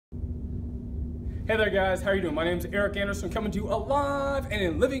Hey there guys, how are you doing? My name is Eric Anderson, coming to you alive and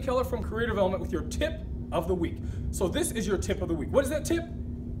in living color from Career Development with your tip of the week. So this is your tip of the week. What is that tip?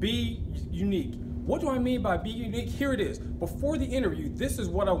 Be unique. What do I mean by be unique? Here it is. Before the interview, this is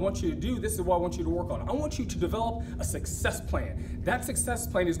what I want you to do. This is what I want you to work on. I want you to develop a success plan. That success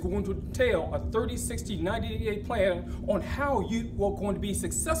plan is going to entail a 30, 60, 90-day plan on how you are going to be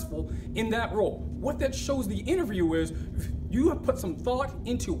successful in that role. What that shows the interview is you have put some thought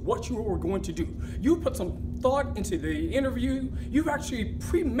into what you are going to do. You put some thought into the interview. You've actually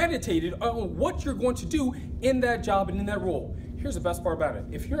premeditated on what you're going to do in that job and in that role. Here's the best part about it.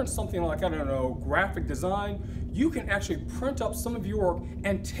 If you're in something like, I don't know, graphic design, you can actually print up some of your work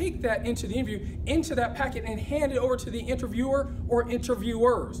and take that into the interview, into that packet, and hand it over to the interviewer or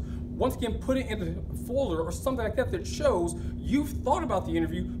interviewers. Once again, put it in a folder or something like that that shows you've thought about the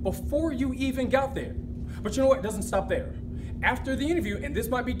interview before you even got there. But you know what? It doesn't stop there. After the interview, and this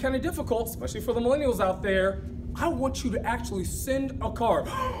might be kind of difficult, especially for the millennials out there, I want you to actually send a card.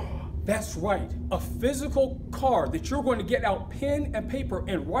 That's right, a physical card that you're going to get out pen and paper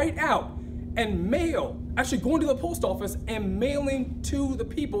and write out and mail, actually going to the post office and mailing to the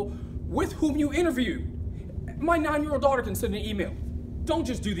people with whom you interviewed. My 9-year-old daughter can send an email. Don't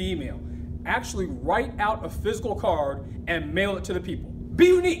just do the email. Actually write out a physical card and mail it to the people. Be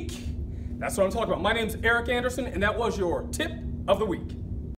unique. That's what I'm talking about. My name's Eric Anderson, and that was your tip of the week.